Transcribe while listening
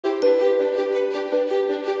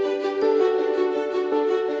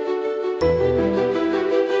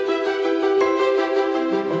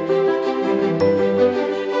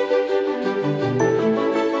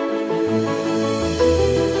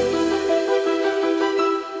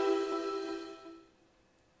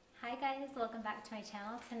back to my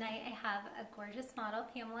channel. Tonight I have a gorgeous model,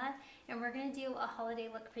 Pamela, and we're going to do a holiday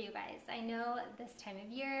look for you guys. I know this time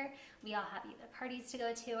of year we all have either parties to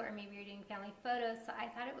go to or maybe you're doing family photos, so I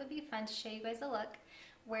thought it would be fun to show you guys a look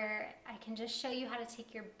where I can just show you how to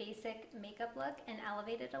take your basic makeup look and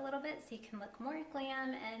elevate it a little bit so you can look more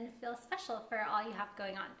glam and feel special for all you have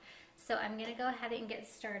going on. So I'm going to go ahead and get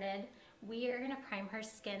started. We are going to prime her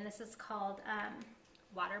skin. This is called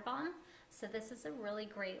Water Balm. So this is a really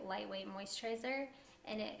great lightweight moisturizer,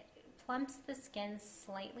 and it plumps the skin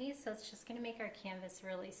slightly, so it's just going to make our canvas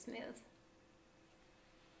really smooth.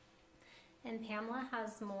 And Pamela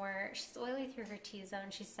has more, she's oily through her T-zone,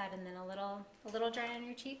 she said, and then a little dry on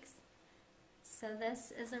your cheeks. So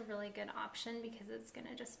this is a really good option because it's going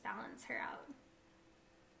to just balance her out.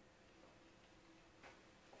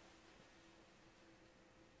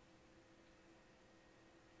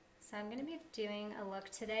 So I'm going to be doing a look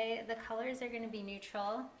today. The colors are going to be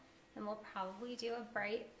neutral, and we'll probably do a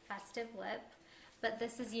bright festive lip, but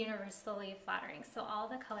this is universally flattering. So all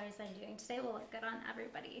the colors I'm doing today will look good on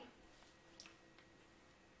everybody.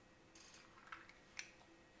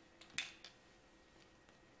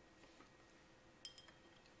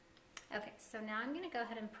 Okay, so now I'm going to go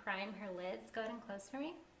ahead and prime her lids. Go ahead and close for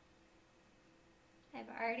me. I've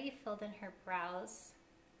already filled in her brows.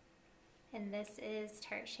 And this is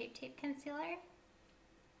Tarte Shape Tape Concealer.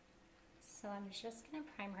 So I'm just going to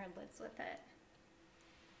prime her lids with it.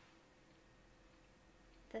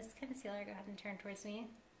 This concealer, go ahead and turn towards me,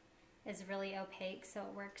 is really opaque, so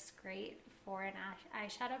it works great for an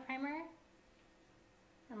eyeshadow primer.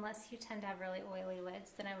 Unless you tend to have really oily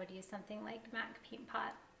lids, then I would use something like MAC Paint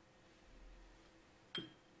Pot.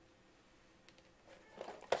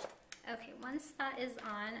 Okay, once that is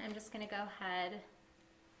on, I'm just going to go ahead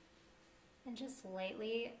and just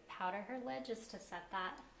lightly powder her lid just to set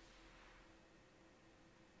that.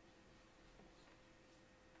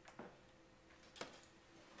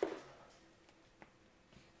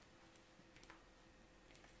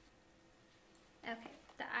 Okay,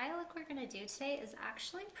 the eye look we're going to do today is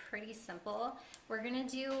actually pretty simple. We're going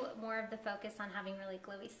to do more of the focus on having really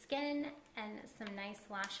glowy skin and some nice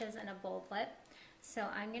lashes and a bold lip. So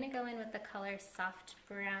I'm going to go in with the color Soft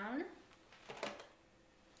Brown.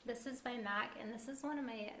 This is by MAC, and this is one of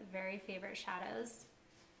my very favorite shadows.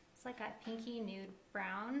 It's like a pinky nude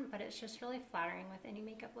brown, but it's just really flattering with any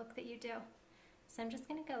makeup look that you do. So I'm just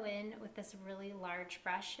going to go in with this really large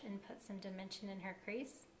brush and put some dimension in her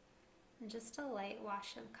crease, and just a light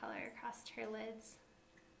wash of color across her lids.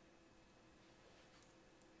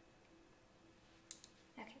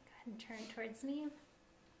 Okay, go ahead and turn towards me.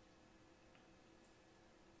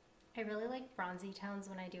 I really like bronzy tones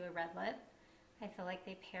when I do a red lip. I feel like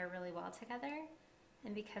they pair really well together,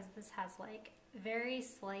 and because this has like very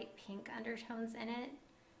slight pink undertones in it,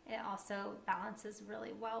 it also balances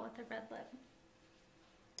really well with the red lip.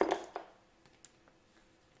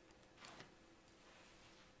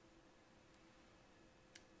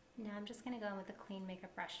 Now I'm just going to go in with a clean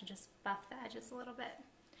makeup brush and just buff the edges a little bit.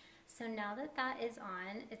 So now that that is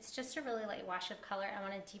on, it's just a really light wash of color. I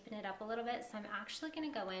want to deepen it up a little bit, so I'm actually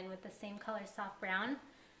going to go in with the same color Soft Brown,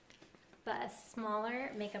 but a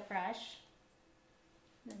smaller makeup brush.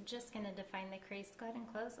 I'm just going to define the crease. Go ahead and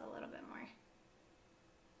close a little bit more.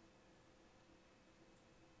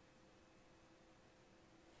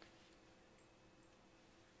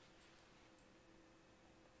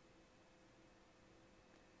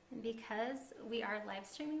 And because we are live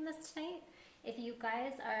streaming this tonight, if you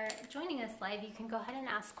guys are joining us live, you can go ahead and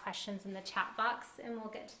ask questions in the chat box, and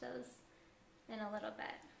we'll get to those in a little bit.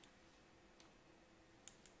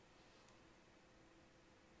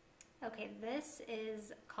 Okay, this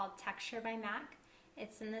is called Texture by MAC.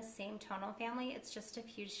 It's in the same tonal family, it's just a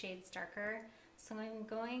few shades darker. So I'm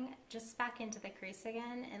going just back into the crease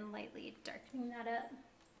again and lightly darkening that up.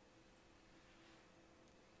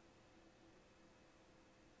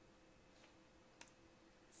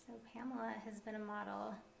 So Pamela has been a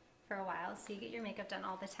model for a while, so you get your makeup done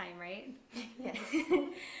all the time, right? Yes.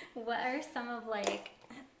 What are some of, like,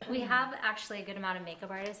 we have actually a good amount of makeup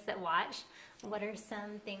artists that watch. What are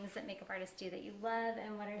some things that makeup artists do that you love,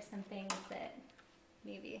 and what are some things that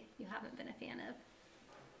maybe you haven't been a fan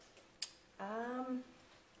of?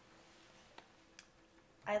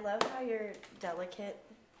 I love how you're delicate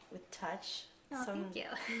with touch. Oh, thank you.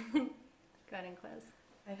 Go ahead and close.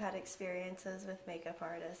 I've had experiences with makeup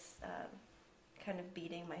artists kind of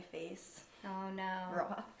beating my face. Oh no.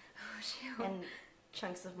 Raw. Oh shoot. And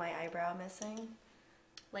chunks of my eyebrow missing.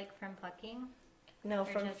 Like from plucking? No,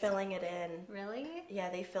 They're from just- filling it in. Really? Yeah,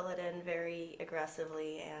 they fill it in very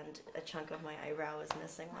aggressively, and a chunk of my eyebrow was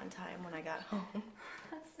missing one time when I got home.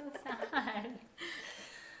 That's so sad.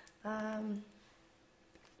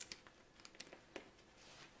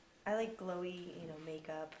 I like glowy,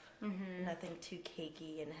 makeup. Mm-hmm. Nothing too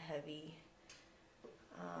cakey and heavy.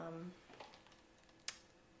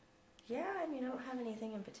 Yeah, I mean, I don't have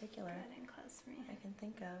anything in particular Good and close for me. I can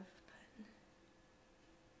think of, but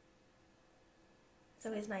it's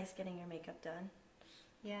always nice getting your makeup done.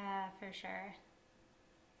 Yeah, for sure.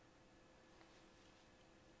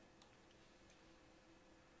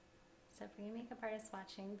 So for you makeup artists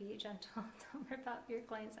watching, be gentle. Don't rip out your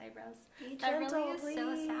client's eyebrows. Be That gentle, really is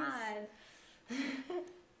so please. sad.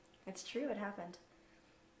 It's true, it happened.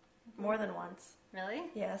 More than once. Really?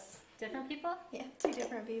 Yes. Different people? Yeah, 2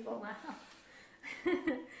 different people. Wow.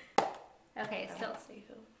 Okay, I so won't say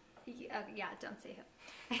who. yeah, don't say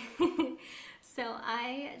who. So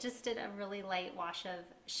I just did a really light wash of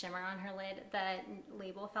shimmer on her lid. The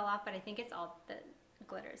label fell off, but I think it's all the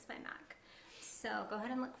glitters by MAC. So go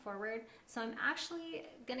ahead and look forward. So I'm actually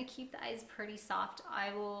gonna keep the eyes pretty soft.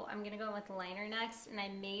 I'm gonna go with liner next, and I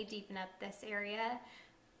may deepen up this area.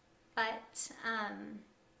 But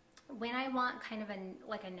when I want kind of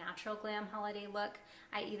like a natural glam holiday look,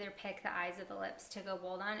 I either pick the eyes or the lips to go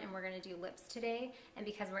bold on, and we're gonna do lips today. And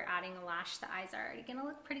because we're adding a lash, the eyes are already gonna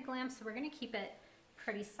look pretty glam, so we're gonna keep it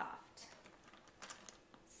pretty soft.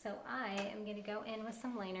 So I am gonna go in with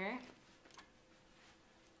some liner.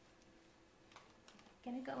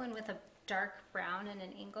 I'm gonna go in with a dark brown and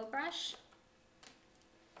an angle brush.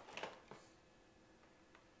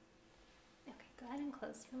 Okay, go ahead and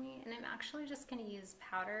close for me. And I'm actually just gonna use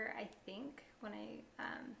powder, I think, when I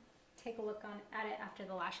take a look at it after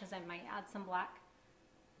the lashes. I might add some black.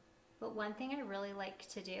 But one thing I really like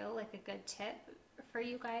to do, like a good tip for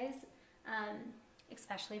you guys,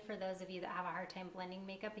 especially for those of you that have a hard time blending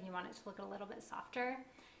makeup and you want it to look a little bit softer,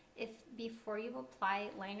 if before you apply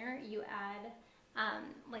liner, you add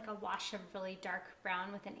like a wash of really dark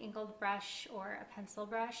brown with an angled brush or a pencil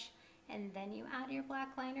brush, and then you add your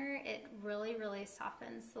black liner, it really, really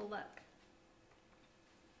softens the look.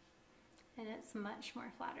 And it's much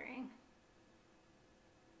more flattering.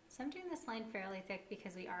 So I'm doing this line fairly thick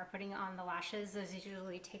because we are putting on the lashes. Those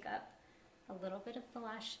usually take up a little bit of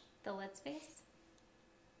the lid space.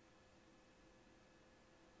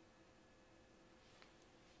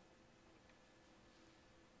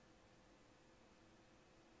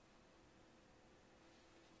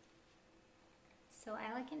 So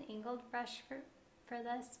I like an angled brush for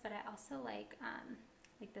this, but I also like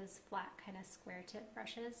those flat kind of square tip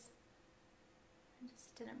brushes. I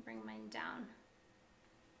just didn't bring mine down.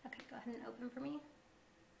 Okay, go ahead and open for me.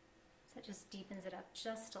 So it just deepens it up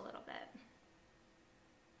just a little bit.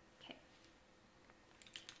 Okay.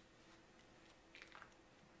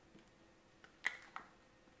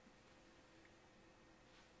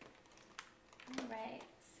 All right,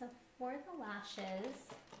 so for the lashes,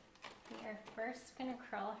 we are first going to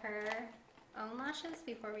curl her own lashes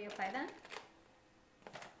before we apply them.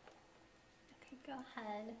 Okay, go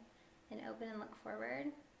ahead and open and look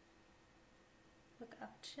forward. Look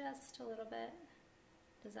up just a little bit.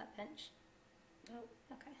 Does that pinch? Nope.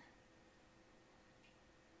 Okay.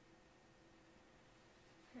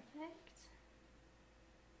 Perfect.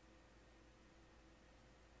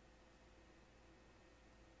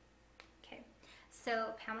 Okay,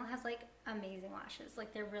 so Pamela has like amazing lashes.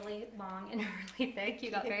 Like they're really long and really thick.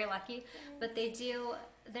 You got very lucky. But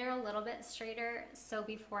they're a little bit straighter. So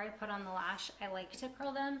before I put on the lash, I like to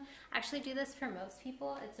curl them. I actually do this for most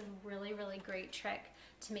people. It's a really, really great trick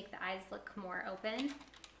to make the eyes look more open.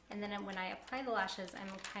 And then when I apply the lashes,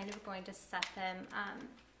 I'm kind of going to set them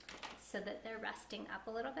so that they're resting up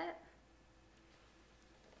a little bit.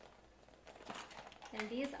 And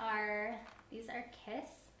these are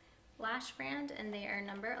Kiss lash brand, and they are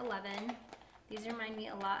number 11. These remind me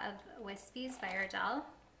a lot of Wispies by Ardell.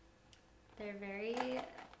 They're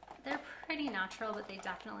pretty natural, but they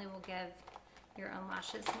definitely will give your own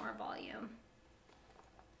lashes more volume.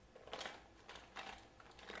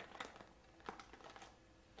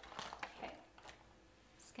 Okay,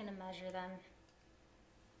 just gonna measure them.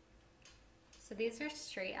 So these are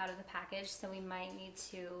straight out of the package, so we might need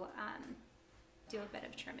to do a bit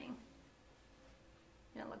of trimming.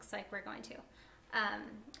 And it looks like we're going to. I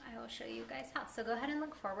will show you guys how. So go ahead and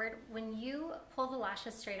look forward. When you pull the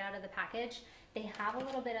lashes straight out of the package, they have a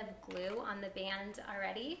little bit of glue on the band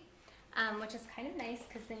already, which is kind of nice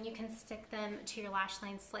because then you can stick them to your lash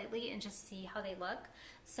line slightly and just see how they look.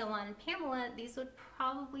 So on Pamela, these would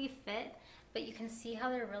probably fit, but you can see how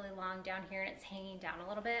they're really long down here and it's hanging down a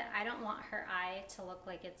little bit. I don't want her eye to look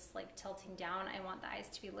like it's like tilting down. I want the eyes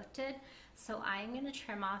to be lifted. So I'm gonna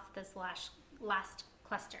trim off this last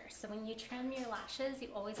cluster. So when you trim your lashes, you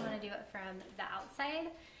always wanna do it from the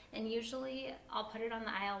outside. And usually I'll put it on the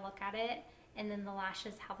eye, I'll look at it, and then the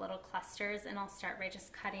lashes have little clusters, and I'll start by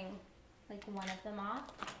just cutting like one of them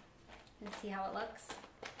off and see how it looks.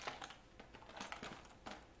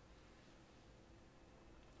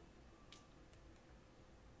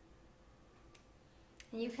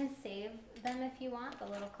 And you can save them if you want, the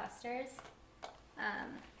little clusters. Oh,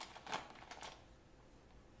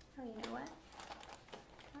 you know what?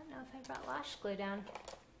 I don't know if I brought lash glue down.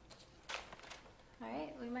 All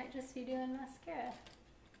right, we might just be doing mascara.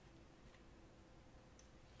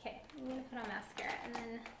 Okay, I'm gonna put on mascara and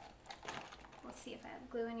then we'll see if I have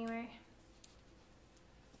glue anywhere.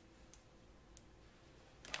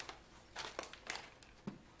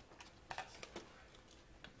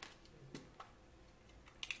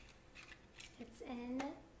 It's in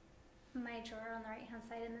my drawer on the right hand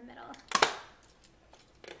side in the middle.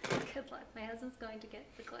 Good luck, my husband's going to get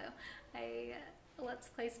the glue. Let's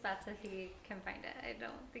place bets if he can find it. I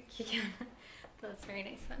don't think he can. That's a very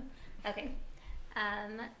nice one. Okay,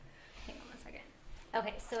 hang on one second.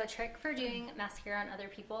 Okay, so a trick for doing mascara on other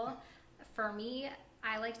people, for me,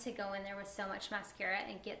 I like to go in there with so much mascara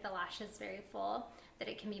and get the lashes very full that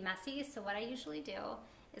it can be messy. So what I usually do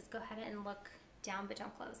is go ahead and look down, but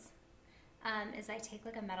don't close. Is I take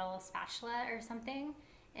like a metal spatula or something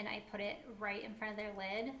and I put it right in front of their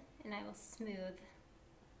lid and I will smooth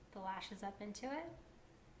the lashes up into it.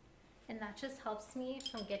 And that just helps me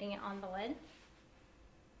from getting it on the lid.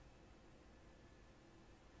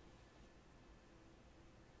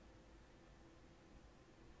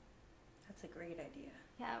 That's a great idea.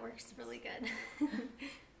 Yeah, it works really good.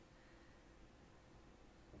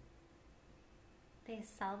 They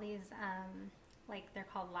sell these, like they're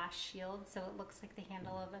called lash shields, so it looks like the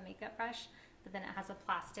handle of a makeup brush, but then it has a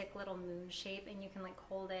plastic little moon shape and you can like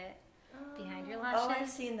hold it behind your lashes. Oh, I've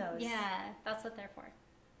seen those. Yeah, that's what they're for.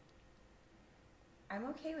 I'm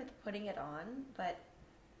okay with putting it on, but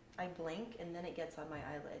I blink and then it gets on my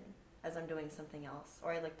eyelid as I'm doing something else.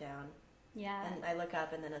 Or I look down. Yeah. And I look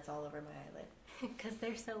up and then it's all over my eyelid. Because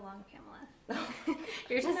they're so long, Pamela.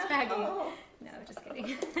 You're just bragging. No, just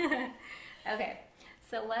kidding. Okay,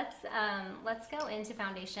 so let's go into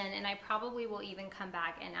foundation, and I probably will even come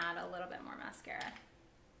back and add a little bit more mascara.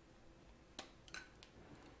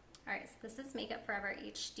 All right, so this is Makeup Forever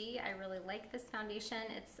HD. I really like this foundation.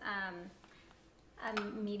 It's a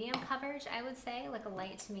medium coverage, I would say, like a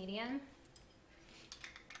light to medium.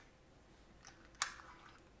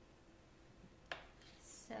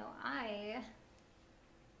 So I'm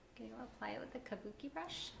going to apply it with the kabuki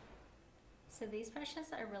brush. So these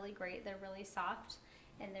brushes are really great. They're really soft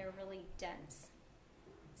and they're really dense.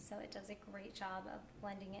 So it does a great job of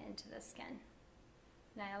blending it into the skin.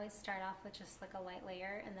 And I always start off with just like a light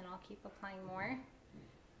layer and then I'll keep applying more.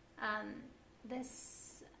 I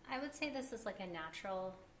would say this is like a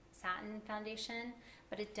natural satin foundation,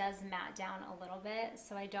 but it does matte down a little bit.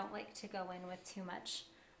 So I don't like to go in with too much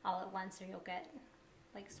all at once or you'll get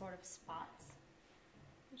like sort of spots,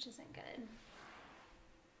 which isn't good.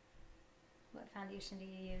 What foundation do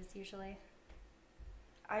you use usually?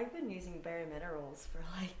 I've been using Bare Minerals for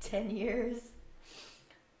like 10 years.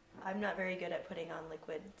 I'm not very good at putting on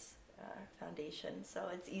liquid foundation, so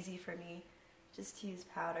it's easy for me just to use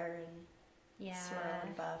powder and swirl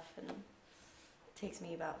and buff, and it takes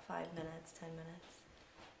me about 5 minutes, 10 minutes.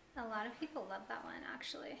 A lot of people love that one,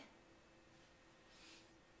 actually.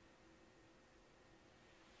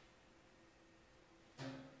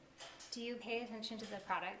 Do you pay attention to the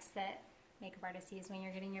products that makeup artists use when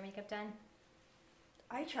you're getting your makeup done?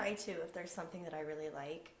 I try to if there's something that I really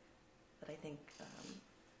like, but I think,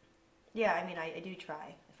 yeah, I mean, I do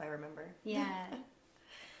try if I remember. Yeah.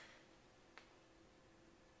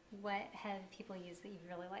 What have people used that you've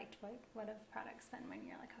really liked? What have products been when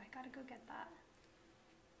you're like, oh, I gotta go get that?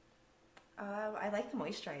 I like the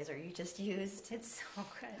moisturizer you just used. It's so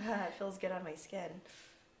good. It feels good on my skin.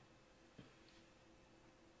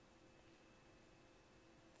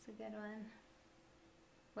 It's a good one.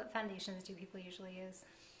 What foundations do people usually use?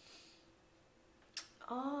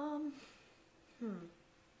 I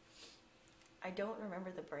don't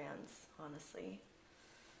remember the brands, honestly.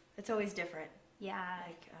 It's always different. Yeah.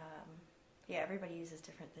 Like, yeah, everybody uses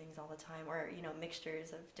different things all the time, or, you know,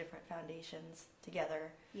 mixtures of different foundations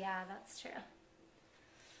together. Yeah, that's true.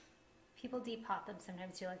 People depot them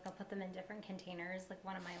sometimes too, like they'll put them in different containers. Like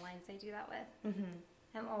one of my lines I do that with.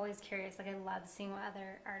 Mm-hmm. I'm always curious, like I love seeing what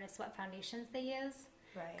other artists, what foundations they use.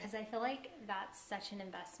 Right. Because I feel like that's such an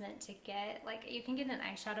investment to get. Like, you can get an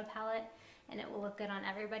eyeshadow palette and it will look good on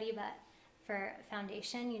everybody, but for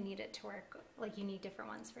foundation, you need it to work. Like, you need different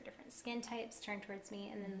ones for different skin types. Turn towards me,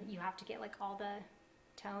 and then you have to get like all the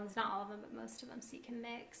tones, not all of them, but most of them, so you can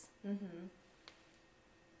mix. Mm-hmm.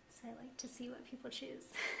 So I like to see what people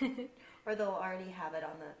choose. Or they'll already have it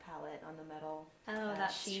on the palette, on the metal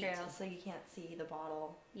That's sheet, true. so you can't see the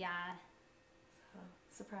bottle. Yeah. So,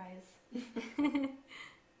 surprise. Okay,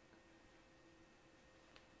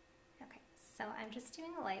 so I'm just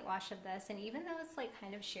doing a light wash of this, and even though it's like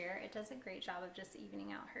kind of sheer, it does a great job of just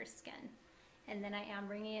evening out her skin. And then I am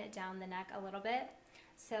bringing it down the neck a little bit.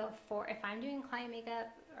 So for if I'm doing client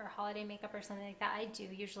makeup or holiday makeup or something like that, I do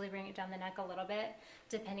usually bring it down the neck a little bit,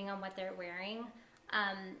 depending on what they're wearing.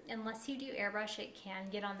 Unless you do airbrush, it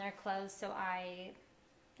can get on their clothes, so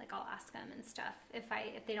I'll ask them and stuff. If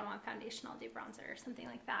they don't want foundation, I'll do bronzer or something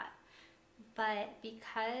like that. But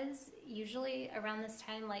because usually around this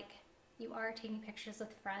time, like, you are taking pictures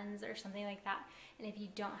with friends or something like that, and if you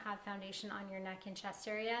don't have foundation on your neck and chest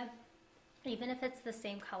area, even if it's the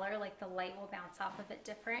same color, like, the light will bounce off of it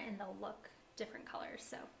different and they'll look different colors.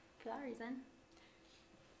 So for that reason,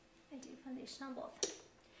 I do foundation on both.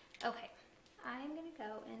 Okay, I'm gonna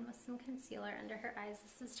go in with some concealer under her eyes.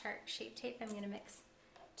 This is Tarte Shape Tape. I'm gonna mix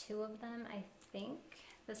 2 of them, I think.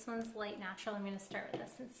 This one's light natural. I'm gonna start with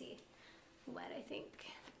this and see what I think.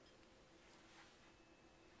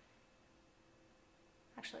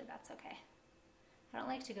 Actually, that's okay. I don't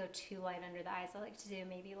like to go too light under the eyes. I like to do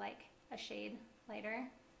maybe like a shade lighter.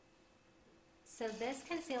 So this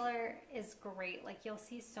concealer is great. Like, you'll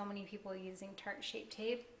see so many people using Tarte Shape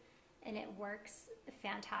Tape and it works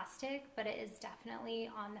fantastic, but it is definitely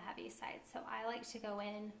on the heavy side. So I like to go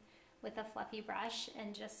in with a fluffy brush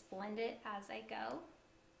and just blend it as I go.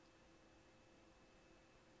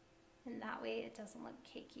 And that way it doesn't look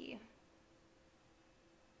cakey.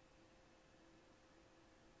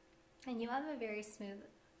 And you have a very smooth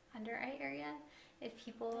under eye area. If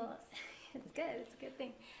people, it's good, it's a good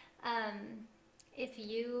thing. If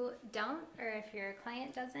you don't, or if your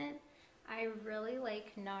client doesn't, I really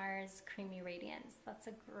like NARS Creamy Radiance. That's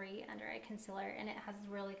a great under eye concealer, and it has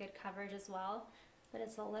really good coverage as well, but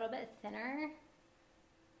it's a little bit thinner,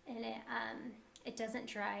 and it doesn't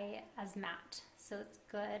dry as matte, so it's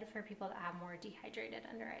good for people that have more dehydrated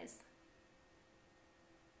under eyes.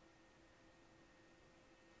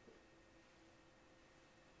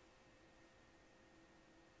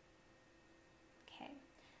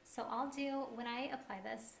 So I'll do, when I apply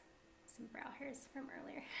this, some brow hairs from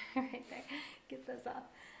earlier, right there, get those off.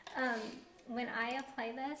 When I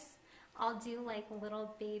apply this, I'll do like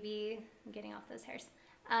little baby, I'm getting off those hairs,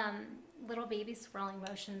 little baby swirling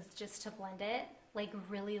motions just to blend it, like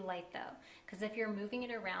really light though, because if you're moving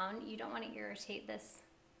it around, you don't want to irritate this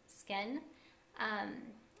skin.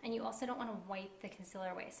 And you also don't want to wipe the concealer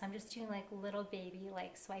away. So I'm just doing like little baby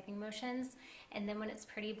like swiping motions. And then when it's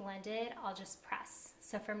pretty blended, I'll just press.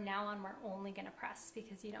 So from now on, we're only gonna press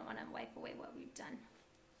because you don't want to wipe away what we've done.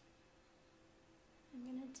 I'm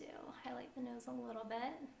gonna highlight the nose a little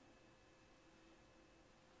bit.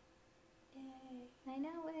 Yay, I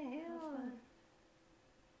know it.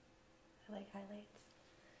 I like highlights.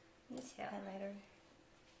 Me too. Highlighter.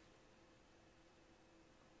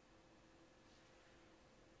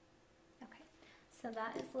 So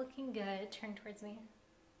that is looking good. Turn towards me.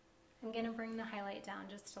 I'm going to bring the highlight down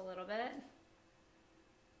just a little bit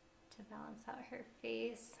to balance out her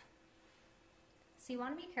face. So you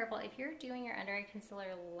want to be careful. If you're doing your under eye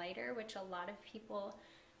concealer lighter, which a lot of people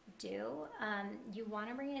do, you want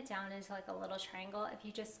to bring it down into like a little triangle. If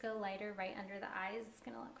you just go lighter right under the eyes, it's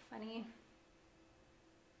going to look funny.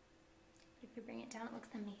 But if you bring it down, it looks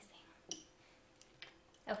amazing.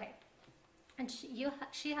 Okay. And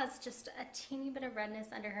she has just a teeny bit of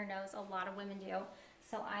redness under her nose. A lot of women do.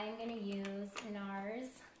 So I'm going to use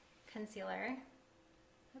NARS concealer.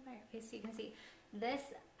 Put by her face so you can see.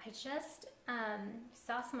 This, I just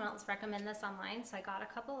saw someone else recommend this online. So I got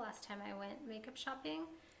a couple last time I went makeup shopping.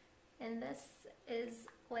 And this is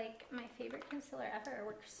like my favorite concealer ever. It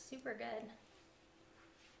works super good.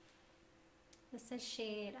 This is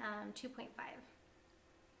shade 2.5.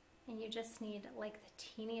 And you just need like the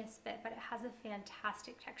teeniest bit, but it has a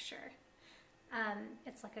fantastic texture.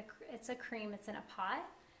 It's a cream, it's in a pot,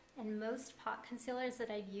 and most pot concealers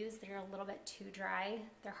that I've used, they're a little bit too dry.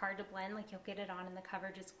 They're hard to blend, like you'll get it on and the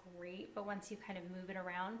coverage is great, but once you kind of move it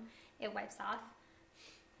around, it wipes off.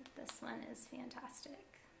 But this one is fantastic.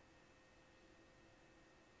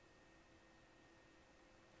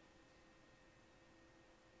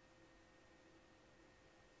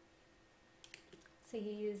 So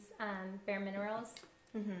you use Bare Minerals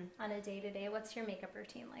on a day-to-day? What's your makeup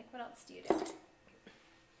routine like? What else do you do?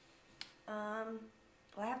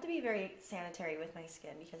 Well, I have to be very sanitary with my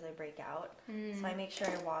skin because I break out. So I make sure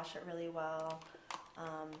I wash it really well.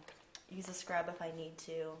 Use a scrub if I need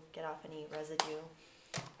to, get off any residue.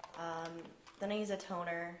 Then I use a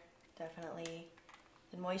toner, definitely,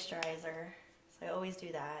 and moisturizer. So I always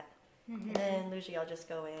do that. And then usually I'll just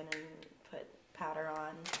go in and put powder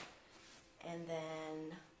on. And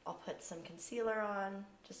then I'll put some concealer on,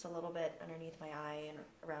 just a little bit underneath my eye and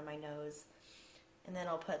around my nose. And then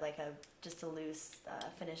I'll put like just a loose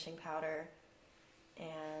finishing powder.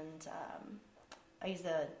 And I use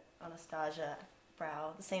the Anastasia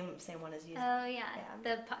brow, the same one as you. Oh yeah,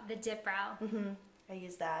 the dip brow. I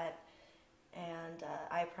use that, and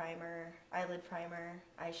eye primer, eyelid primer,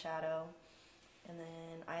 eyeshadow, and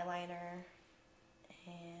then eyeliner,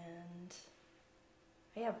 and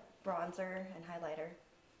I have bronzer and highlighter.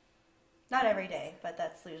 Not every day, but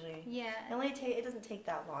that's usually it doesn't take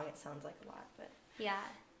that long. It sounds like a lot, but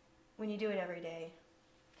when you do it every day,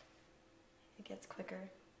 it gets quicker.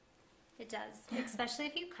 It does, especially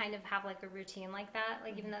if you kind of have like a routine like that.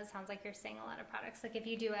 Like even though it sounds like you're saying a lot of products, like if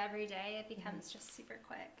you do it every day, it becomes just super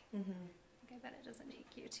quick. Like I bet it doesn't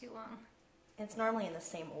take you too long. It's normally in the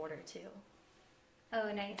same order too.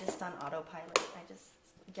 Oh, nice. Just on autopilot. I just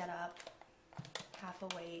get up, half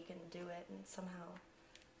awake, and do it, and it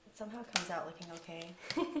somehow comes out looking okay.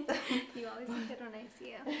 You always look good when I see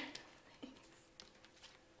you.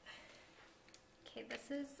 Okay,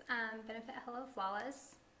 this is Benefit Hello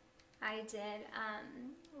Flawless. I did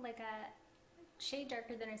like a shade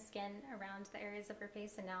darker than her skin around the areas of her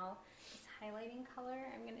face, and now this highlighting color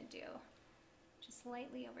I'm going to do just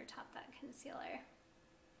lightly over top that concealer.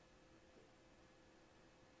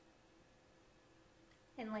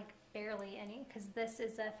 And like barely any, because this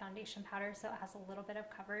is a foundation powder, so it has a little bit of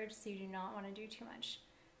coverage, so you do not want to do too much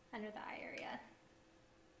under the eye area.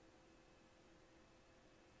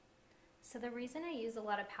 So the reason I use a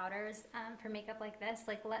lot of powders for makeup like this,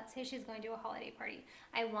 like let's say she's going to a holiday party,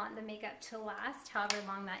 I want the makeup to last however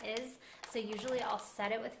long that is. So usually I'll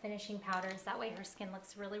set it with finishing powders, that way her skin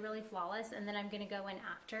looks really, really flawless, and then I'm going to go in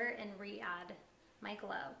after and re-add my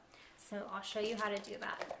glow. So I'll show you how to do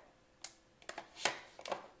that.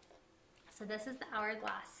 So this is the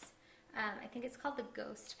Hourglass. I think it's called the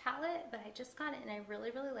Ghost palette, but I just got it and I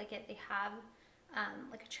really, really like it. They have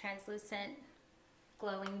like a translucent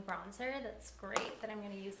glowing bronzer that's great that I'm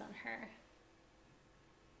going to use on her.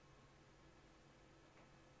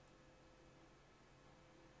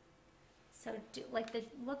 So like the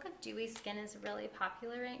look of dewy skin is really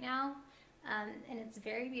popular right now, and it's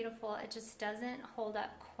very beautiful. It just doesn't hold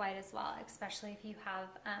up quite as well, especially if you have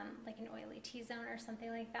like an oily T-zone or something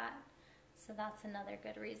like that. So that's another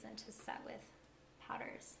good reason to set with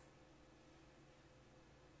powders.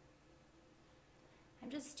 I'm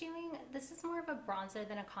just doing, this is more of a bronzer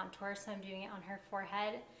than a contour, so I'm doing it on her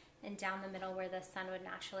forehead and down the middle where the sun would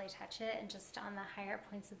naturally touch it, and just on the higher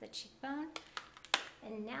points of the cheekbone.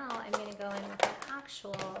 And now I'm going to go in with an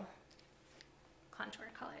actual contour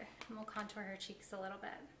color, and we'll contour her cheeks a little bit.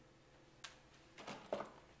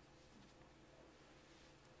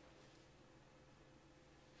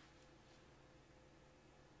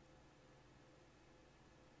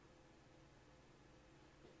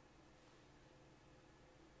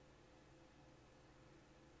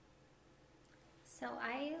 So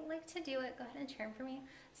I like to do it, go ahead and turn for me.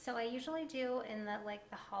 So I usually do in the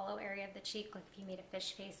the hollow area of the cheek, like if you made a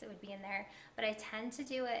fish face, it would be in there. But I tend to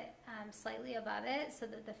do it slightly above it so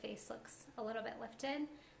that the face looks a little bit lifted.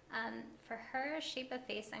 For her shape of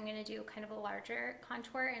face, I'm gonna do kind of a larger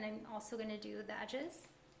contour, and I'm also gonna do the edges.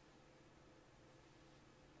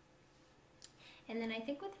 And then I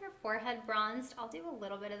think with her forehead bronzed, I'll do a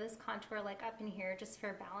little bit of this contour like up in here just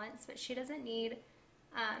for balance, but she doesn't need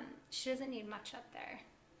much up there.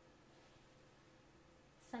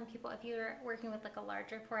 Some people, if you're working with like a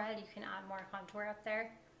larger forehead, you can add more contour up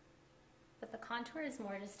there. But the contour is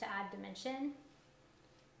more just to add dimension.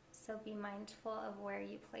 So be mindful of where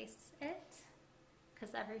you place it,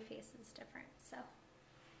 because every face is different. So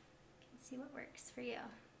you can see what works for you.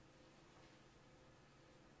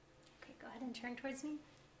 Okay, go ahead and turn towards me.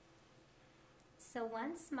 So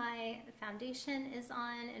once my foundation is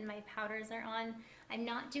on and my powders are on, I'm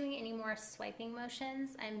not doing any more swiping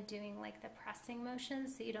motions. I'm doing like the pressing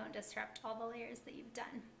motions so you don't disrupt all the layers that you've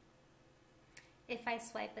done. If I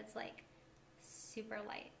swipe, it's like super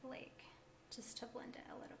light, like just to blend it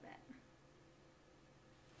a little bit.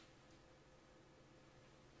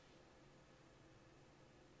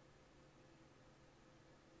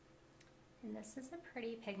 And this is a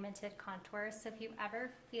pretty pigmented contour, so if you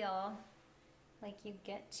ever feel like you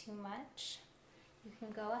get too much, you can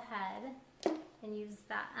go ahead and use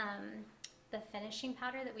that the finishing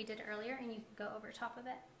powder that we did earlier, and you can go over top of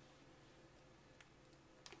it.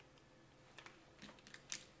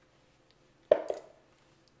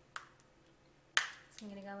 So I'm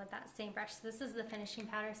going to go with that same brush. So this is the finishing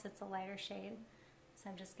powder, so it's a lighter shade. So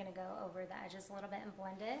I'm just going to go over the edges a little bit and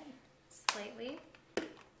blend it slightly.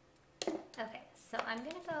 Okay, so I'm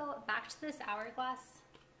going to go back to this Hourglass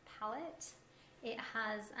palette. It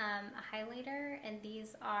has a highlighter, and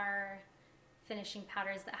these are finishing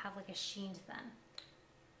powders that have like a sheen to them.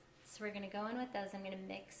 So we're going to go in with those. I'm going to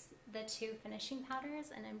mix the two finishing powders,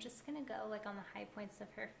 and I'm just going to go like on the high points of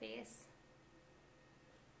her face,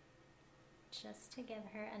 just to give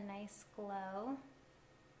her a nice glow,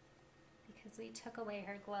 because we took away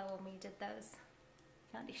her glow when we did those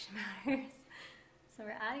foundation powders. So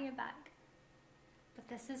we're adding it back. But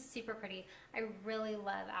this is super pretty. I really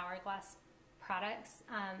love Hourglass products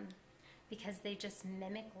because they just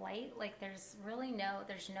mimic light. Like there's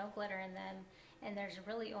no glitter in them, and there's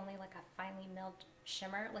really only like a finely milled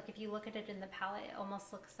shimmer. Like if you look at it in the palette, it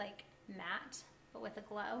almost looks like matte, but with a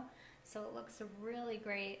glow. So it looks really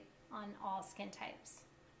great on all skin types.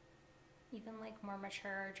 Even like more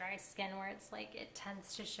mature or dry skin where it's like it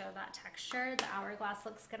tends to show that texture, the Hourglass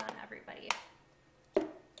looks good on everybody.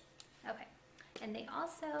 Okay, and they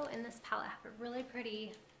also in this palette have a really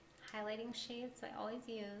pretty highlighting shade, so I always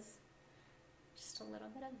use just a little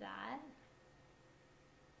bit of that.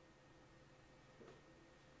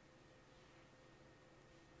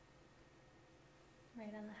 Right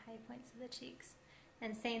on the high points of the cheeks.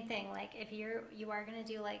 And same thing, like if you are gonna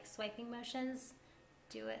do like swiping motions,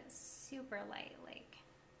 do it super light, like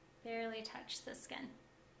barely touch the skin.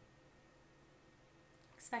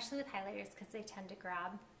 Especially with highlighters, because they tend to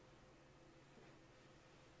grab.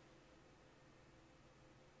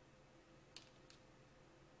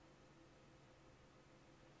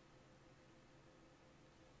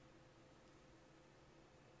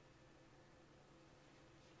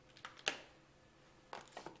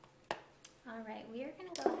 All right, we are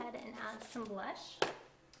going to go ahead and add some blush.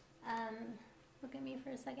 Look at me for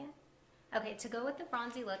a second. Okay, to go with the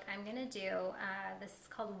bronzy look, I'm going to do, this is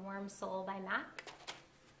called Warm Soul by MAC.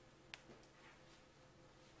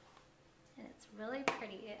 And it's really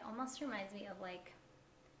pretty. It almost reminds me of like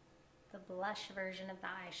the blush version of the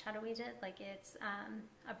eyeshadow we did. Like it's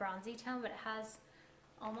a bronzy tone, but it has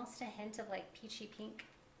almost a hint of like peachy pink.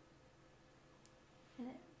 And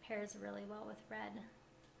it pairs really well with red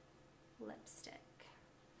lipstick.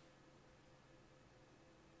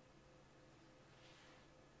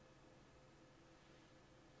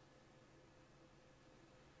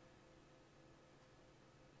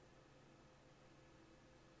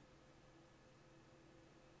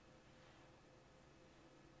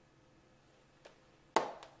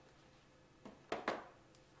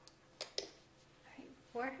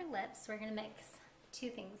 For her lips, we're going to mix two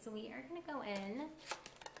things. So we are going to go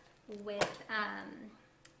in with,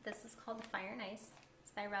 this is called Fire and Ice.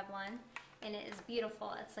 It's by Revlon, and it is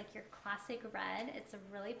beautiful. It's like your classic red. It's a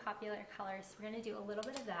really popular color, so we're going to do a little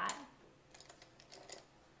bit of that.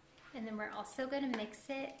 And then we're also going to mix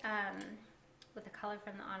it with a color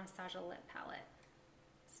from the Anastasia Lip Palette.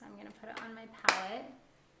 So I'm going to put it on my palette,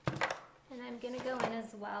 and I'm going to go in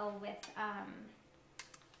as well with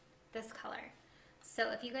this color.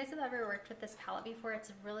 So if you guys have ever worked with this palette before,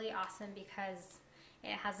 it's really awesome because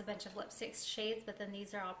it has a bunch of lipstick shades, but then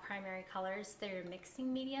these are all primary colors. They're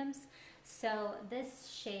mixing mediums. So this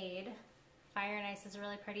shade, Fire and Ice, is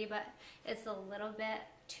really pretty, but it's a little bit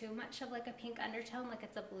too much of like a pink undertone, like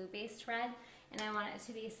it's a blue-based red, and I want it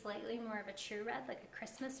to be slightly more of a true red, like a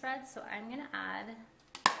Christmas red. So I'm gonna add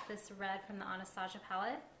this red from the Anastasia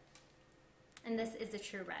palette, and this is a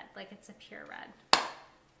true red, like it's a pure red.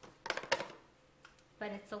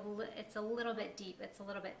 But it's a little bit deep. It's a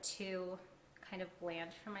little bit too kind of bland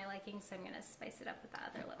for my liking, so I'm going to spice it up with the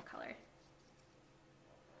other lip color.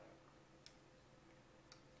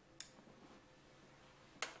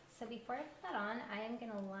 So before I put that on, I am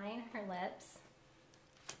going to line her lips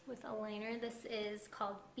with a liner. This is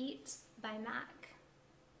called Beat by MAC.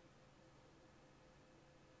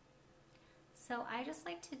 So I just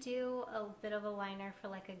like to do a bit of a liner for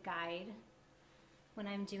like a guide when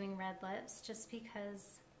I'm doing red lips, just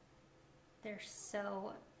because they're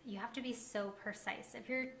so, you have to be so precise. If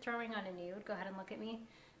you're throwing on a nude, go ahead and look at me.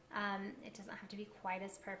 It doesn't have to be quite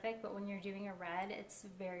as perfect, but when you're doing a red, it's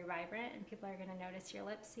very vibrant and people are going to notice your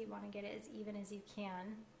lips, so you want to get it as even as you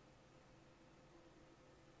can.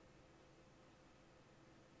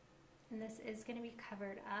 And this is going to be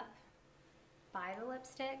covered up by the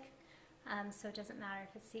lipstick, So it doesn't matter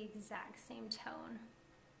if it's the exact same tone.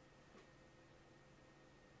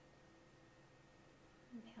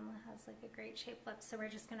 And Pamela has like a great shaped lip, so we're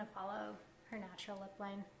just going to follow her natural lip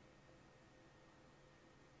line.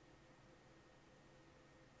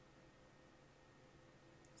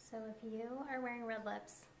 So if you are wearing red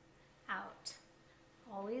lips out,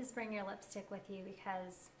 always bring your lipstick with you,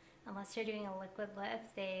 because unless you're doing a liquid lip,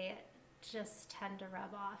 they just tend to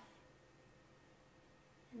rub off.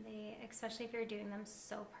 And they, especially if you're doing them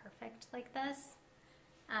so perfect like this,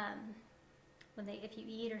 if you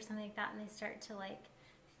eat or something like that and they start to like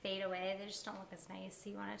fade away, they just don't look as nice, so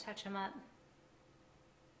you want to touch them up.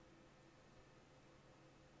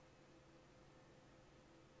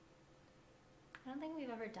 I don't think we've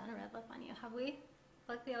ever done a red lip on you, have we? I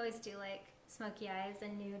feel like we always do like smoky eyes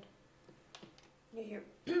and nude. Yeah,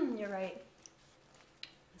 you're right.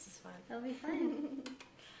 This is fun. It'll be fun.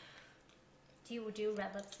 Do you do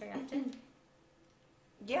red lips very often?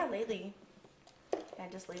 Yeah, lately. Yeah,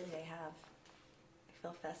 just lately I have. I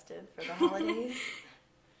feel festive for the holidays.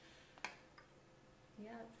 Yeah,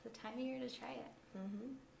 it's the time of year to try it.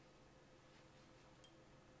 Mm-hmm.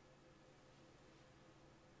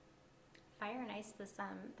 Fire and Ice, this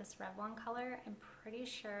Revlon color, I'm pretty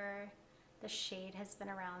sure the shade has been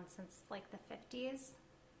around since like the 50s.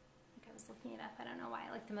 Like I was looking it up, I don't know why.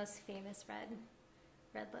 Like the most famous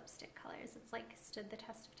red lipstick colors. It's like stood the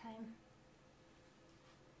test of time.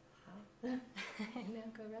 Wow. I know,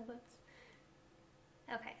 go red lips.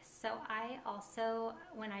 Okay, so I also,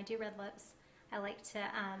 when I do red lips, I like to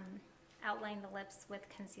outline the lips with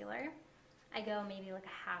concealer. I go maybe like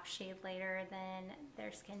a half shade lighter than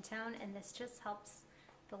their skin tone, and this just helps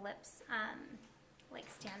the lips like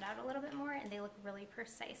stand out a little bit more, and they look really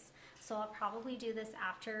precise. So I'll probably do this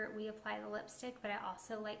after we apply the lipstick, but I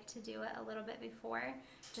also like to do it a little bit before,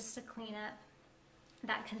 just to clean up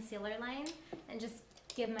that concealer line and just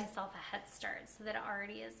give myself a head start so that it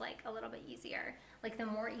already is like a little bit easier. Like the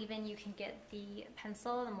more even you can get the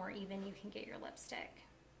pencil, the more even you can get your lipstick.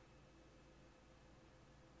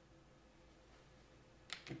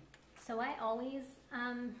 So I always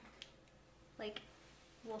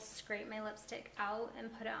will scrape my lipstick out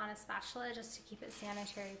and put it on a spatula just to keep it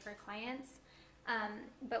sanitary for clients.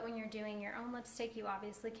 But when you're doing your own lipstick, you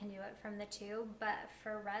obviously can do it from the tube. But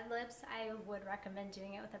for red lips, I would recommend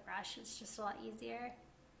doing it with a brush. It's just a lot easier.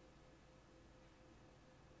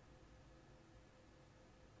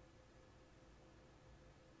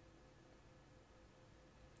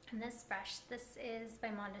 And this brush, this is by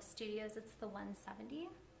Monda Studios. It's the 170.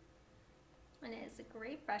 And it is a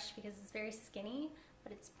great brush because it's very skinny,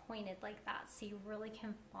 but it's pointed like that, so you really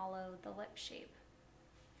can follow the lip shape,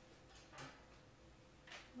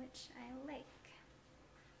 which I like.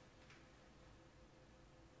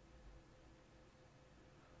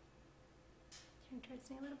 Turn towards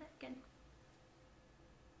me a little bit, good.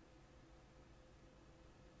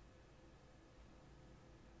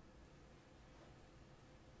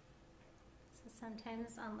 So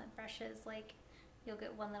sometimes on lip brushes, like, you'll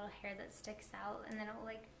get one little hair that sticks out, and then it will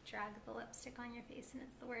like drag the lipstick on your face, and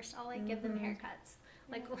it's the worst. I'll like give them haircuts.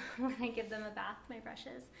 Like when I give them a bath, my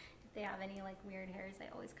brushes, if they have any like weird hairs,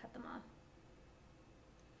 I always cut them off.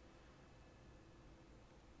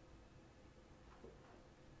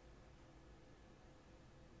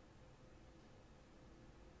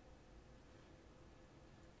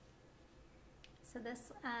 So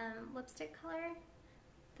this lipstick color,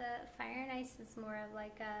 the Fire and Ice, is more of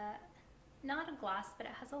like a, not a gloss, but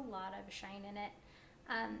it has a lot of shine in it.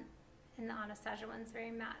 And the Anastasia one's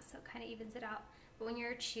very matte, so it kind of evens it out. But when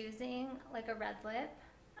you're choosing like a red lip,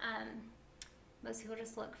 most people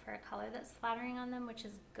just look for a color that's flattering on them, which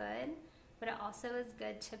is good, but it also is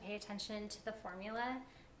good to pay attention to the formula.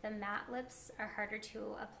 The matte lips are harder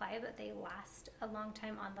to apply, but they last a long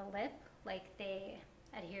time on the lip, like they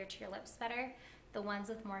adhere to your lips better. The ones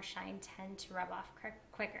with more shine tend to rub off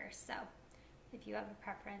quicker, so if you have a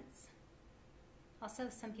preference. Also,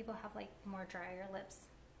 some people have like more drier lips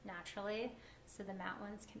naturally, so the matte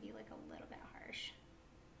ones can be like a little bit harsh.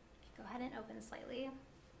 Go ahead and open slightly.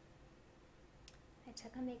 I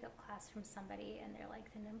took a makeup class from somebody, and they're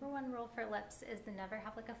like, the #1 rule for lips is to never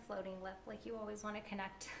have like a floating lip. Like you always want to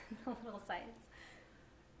connect the little sides.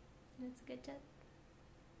 And it's a good tip.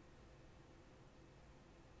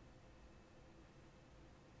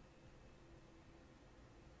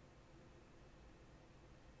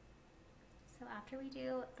 So after we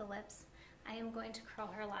do the lips, I am going to curl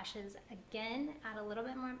her lashes again, add a little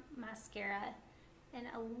bit more mascara and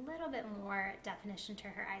a little bit more definition to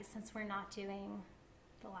her eyes. Since we're not doing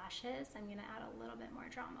the lashes, I'm going to add a little bit more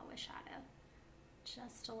drama with shadow.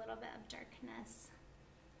 Just a little bit of darkness.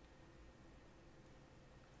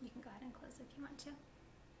 if you want to.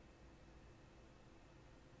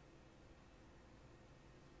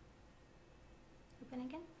 Open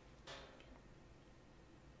again.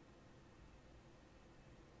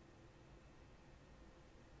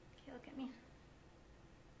 Okay, look at me.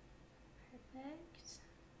 Perfect.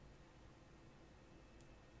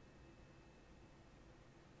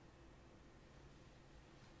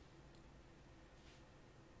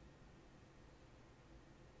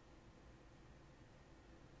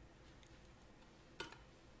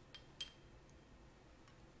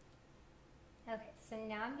 Okay, so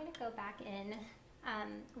now I'm going to go back in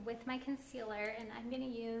with my concealer, and I'm going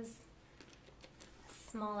to use a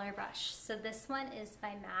smaller brush. So this one is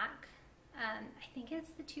by MAC. I think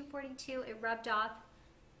it's the 242. It rubbed off,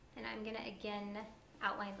 and I'm going to again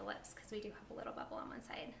outline the lips because we do have a little bubble on one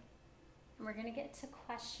side. And we're going to get to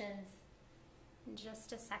questions in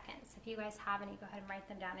just a second. So if you guys have any, go ahead and write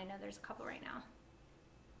them down. I know there's a couple right now.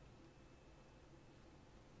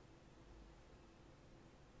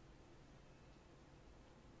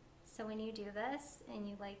 So when you do this and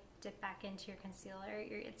you like dip back into your concealer,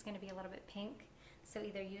 it's going to be a little bit pink. So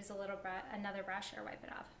either use another brush or wipe it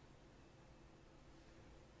off.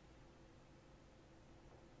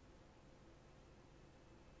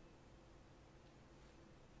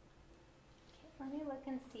 Okay, let me look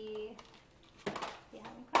and see if you have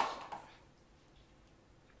any questions.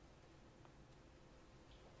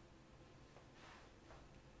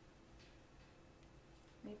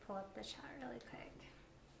 Let me pull up the chat really quick.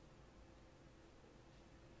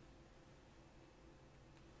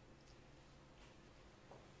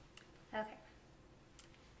 Okay.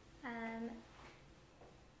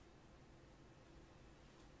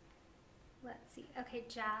 Let's see. Okay,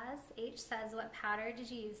 Jazz H says, what powder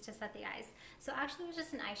did you use to set the eyes? So actually it was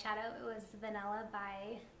just an eyeshadow. It was Vanilla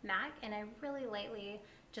by MAC, and I really lightly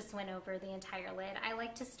just went over the entire lid. I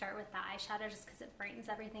like to start with the eyeshadow just because it brightens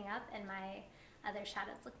everything up, and my other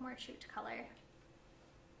shadows look more true to color.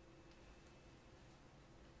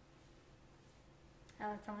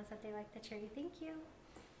 Oh, someone said they like the cherry. Thank you.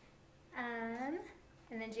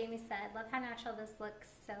 And then Jamie said, love how natural this looks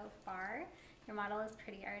so far. Your model is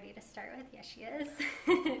pretty already to start with. Yes, she is.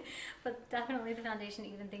 But definitely the foundation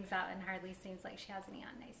even things out and hardly seems like she has any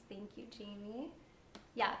on. Nice. Thank you, Jamie.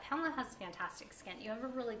 Yeah, Pamela has fantastic skin. You have a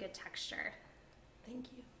really good texture.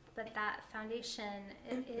 Thank you. But that foundation,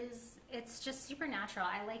 it's just super natural.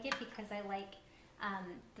 I like it because I like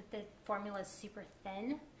that the formula is super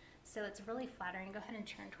thin. So it's really flattering. Go ahead and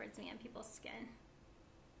turn towards me on people's skin.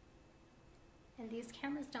 And these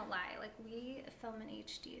cameras don't lie. Like, we film in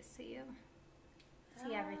HD, so you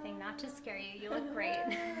see everything. Not to scare you. You look great.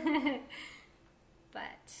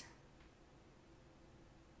 But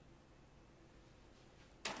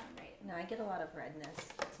right. No, I get a lot of redness.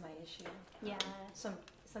 That's my issue. Yeah.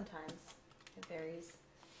 Sometimes it varies.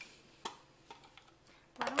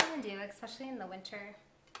 What I want to do, especially in the winter,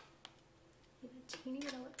 you have a teeny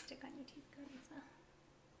bit of lipstick on your teeth. Go ahead and smell.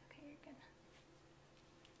 Okay, you're good.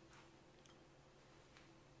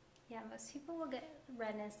 Yeah, most people will get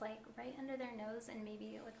redness like right under their nose and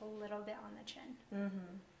maybe like a little bit on the chin.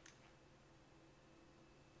 Mm-hmm.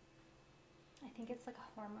 I think it's like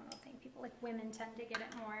a hormonal thing. People, like women, tend to get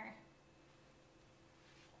it more.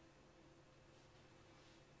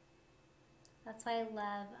 That's why I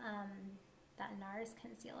love that NARS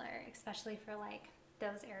concealer, especially for like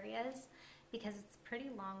those areas, because it's pretty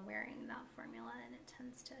long wearing, that formula, and it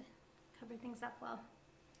tends to cover things up well.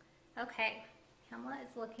 Okay, Pamela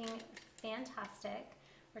is looking fantastic.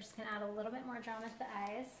 We're just gonna add a little bit more drama to the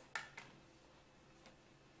eyes.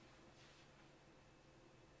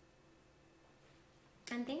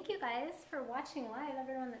 And thank you guys for watching live,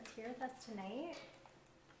 everyone that's here with us tonight.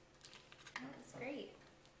 That was great.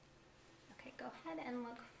 Okay, go ahead and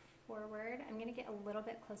look forward. I'm gonna get a little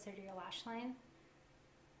bit closer to your lash line.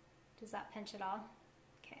 Does that pinch at all?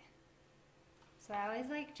 Okay. So I always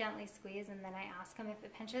like gently squeeze, and then I ask them if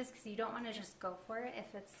it pinches, because you don't want to just go for it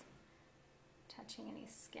if it's touching any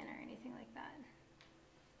skin or anything like that.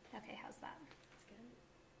 Okay, how's that? That's good.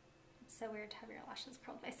 It's so weird to have your lashes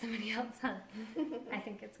curled by somebody else, huh? I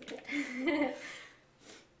think it's weird.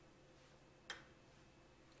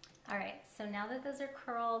 All right, so now that those are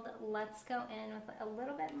curled, let's go in with a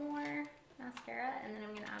little bit more mascara, and then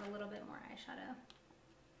I'm gonna add a little bit more eyeshadow.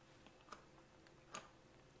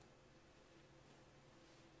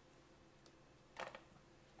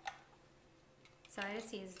 So I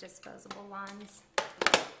just use disposable wands. Go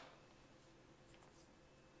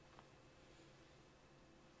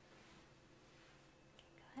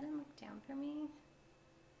ahead and look down for me.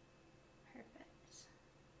 Perfect.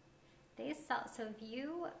 They sell, so if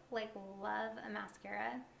you like love a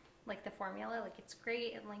mascara like the formula. Like it's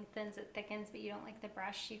great, it lengthens, it thickens, but you don't like the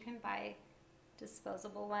brush, you can buy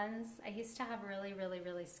disposable ones. I used to have really, really,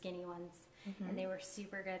 really skinny ones, and they were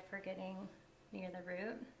super good for getting near the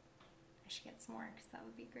root. I should get some more because that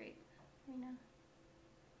would be great. You know.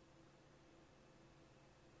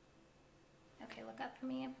 Okay, look up for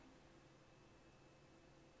me.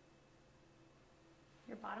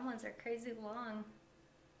 Your bottom ones are crazy long.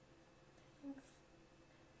 Thanks.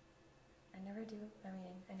 I never do. I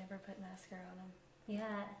mean, I never put mascara on them.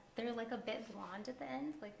 Yeah, they're like a bit blonde at the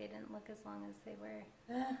end. Like they didn't look as long as they were.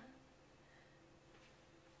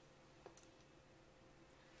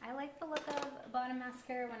 I like the look of bottom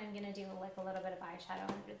mascara when I'm gonna do like a little bit of eyeshadow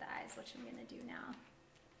under the eyes, which I'm gonna do now.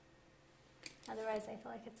 Otherwise, I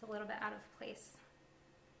feel like it's a little bit out of place.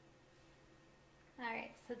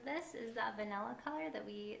 Alright, so this is that vanilla color that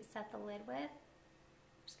we set the lid with.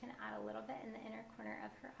 I'm just gonna add a little bit in the inner corner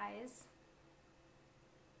of her eyes.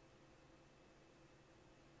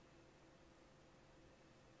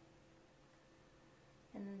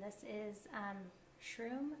 And then this is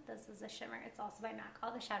Shroom. This is a shimmer. It's also by MAC.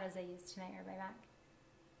 All the shadows I used tonight are by MAC.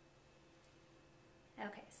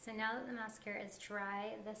 Okay, so now that the mascara is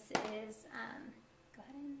dry, this is, go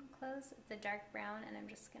ahead and close. It's a dark brown, and I'm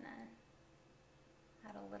just gonna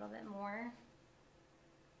add a little bit more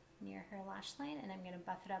near her lash line, and I'm gonna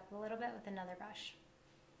buff it up a little bit with another brush.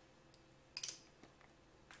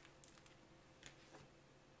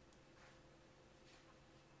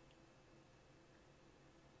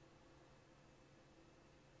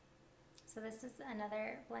 So this is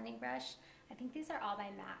another blending brush. I think these are all by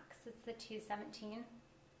MAC. It's the 217.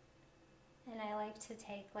 And I like to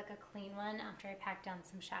take like a clean one after I pack down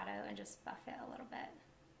some shadow and just buff it a little bit.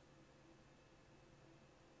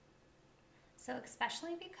 So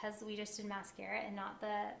especially because we just did mascara and not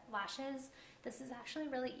the lashes, this is actually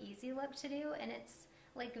a really easy look to do, and it's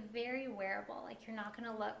like very wearable. Like you're not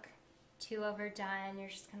gonna look too overdone. You're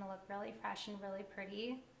just gonna look really fresh and really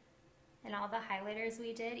pretty. And all the highlighters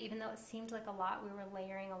we did, even though it seemed like a lot, we were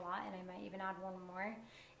layering a lot, and I might even add one more.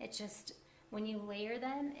 It just, when you layer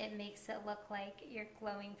them, it makes it look like you're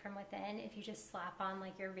glowing from within. If you just slap on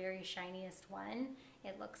like your very shiniest one,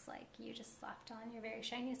 it looks like you just slapped on your very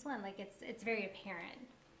shiniest one. Like it's very apparent.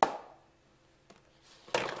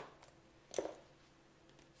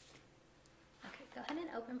 Okay, go ahead and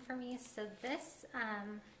open for me. So this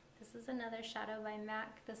is another shadow by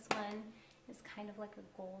MAC. This one is kind of like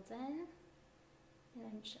a golden, and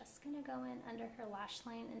I'm just gonna go in under her lash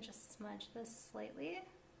line and just smudge this slightly.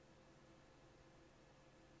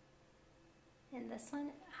 And this one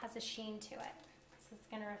has a sheen to it, so it's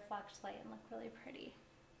gonna reflect light and look really pretty.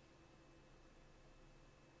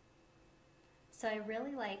 So I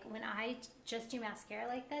really like when I just do mascara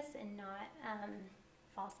like this and not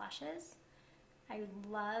false lashes. I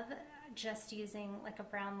love just using like a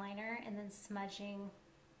brown liner and then smudging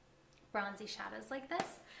bronzy shadows like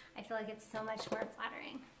this. I feel like it's so much more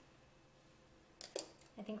flattering.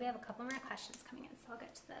 I think we have a couple more questions coming in, so I'll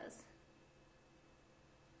get to those.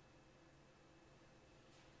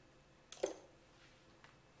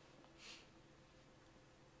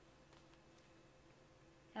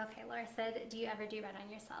 Okay, Laura said, do you ever do red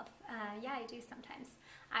on yourself? Yeah, I do sometimes.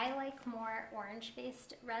 I like more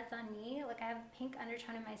orange-based reds on me. Like I have pink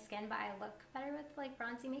undertone in my skin, but I look better with like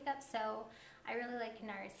bronzy makeup, so I really like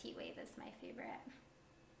NARS Heat Wave is my favorite.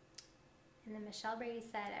 And then Michelle Brady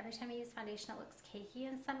said, every time I use foundation it looks cakey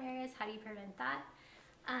in some areas. How do you prevent that?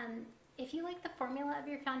 If you like the formula of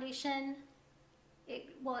your foundation, it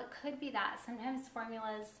could be that. Sometimes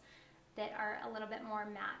formulas that are a little bit more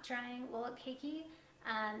matte drying will look cakey.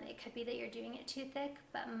 It could be that you're doing it too thick,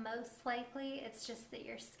 but most likely it's just that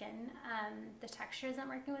your skin, the texture isn't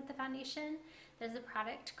working with the foundation. There's a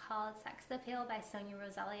product called Sex Appeal by Sonia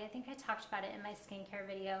Roselli. I think I talked about it in my skincare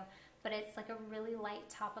video, but it's like a really light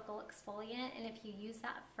topical exfoliant, and if you use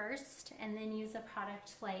that first and then use a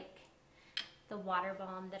product like the water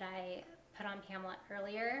balm that I put on Pamela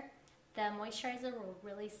earlier, the moisturizer will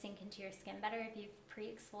really sink into your skin better if you've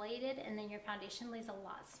pre-exfoliated, and then your foundation lays a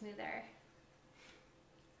lot smoother.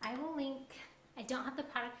 I will link, I don't have the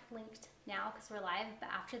product linked now because we're live, but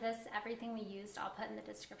after this, everything we used I'll put in the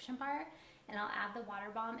description bar, and I'll add the water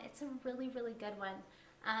balm. It's a really, really good one.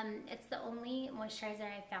 It's the only moisturizer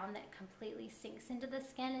I found that completely sinks into the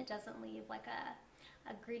skin. It doesn't leave like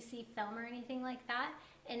a greasy film or anything like that,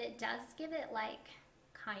 and it does give it like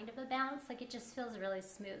kind of a bounce. Like it just feels really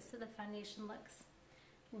smooth, so the foundation looks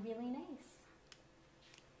really nice.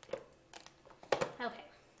 Okay,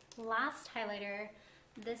 last highlighter.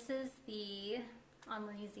 This is the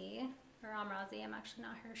Amrezy or Amrazi, I'm actually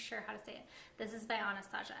not sure how to say it. This is by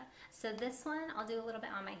Anastasia. So this one, I'll do a little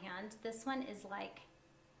bit on my hand. This one is like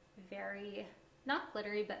very, not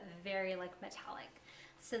glittery, but very like metallic.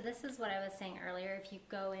 So this is what I was saying earlier. If you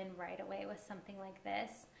go in right away with something like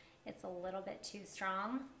this, it's a little bit too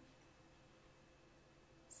strong.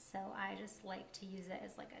 So I just like to use it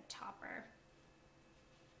as like a topper.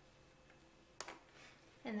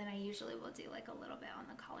 And then I usually will do like a little bit on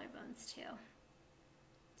the collarbones too.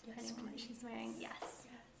 Depending on what she's wearing, yes.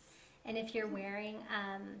 And if you're wearing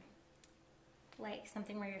like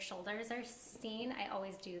something where your shoulders are seen, I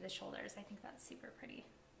always do the shoulders. I think that's super pretty.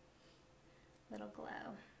 Little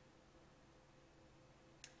glow.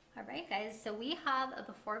 All right, guys, so we have a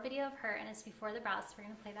before video of her, and it's before the brows, so we're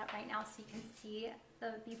gonna play that right now so you can see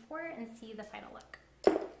the before and see the final look.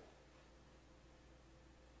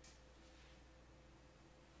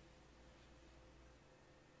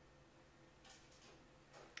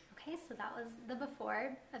 Okay, so that was the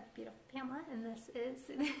before of beautiful Pamela, and this is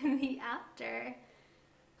the after.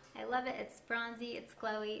 I love it. It's bronzy, it's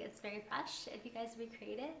glowy, it's very fresh. If you guys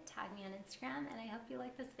recreate it, tag me on Instagram, and I hope you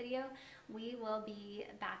like this video. We will be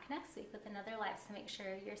back next week with another live, so make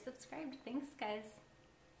sure you're subscribed. Thanks, guys.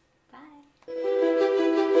 Bye.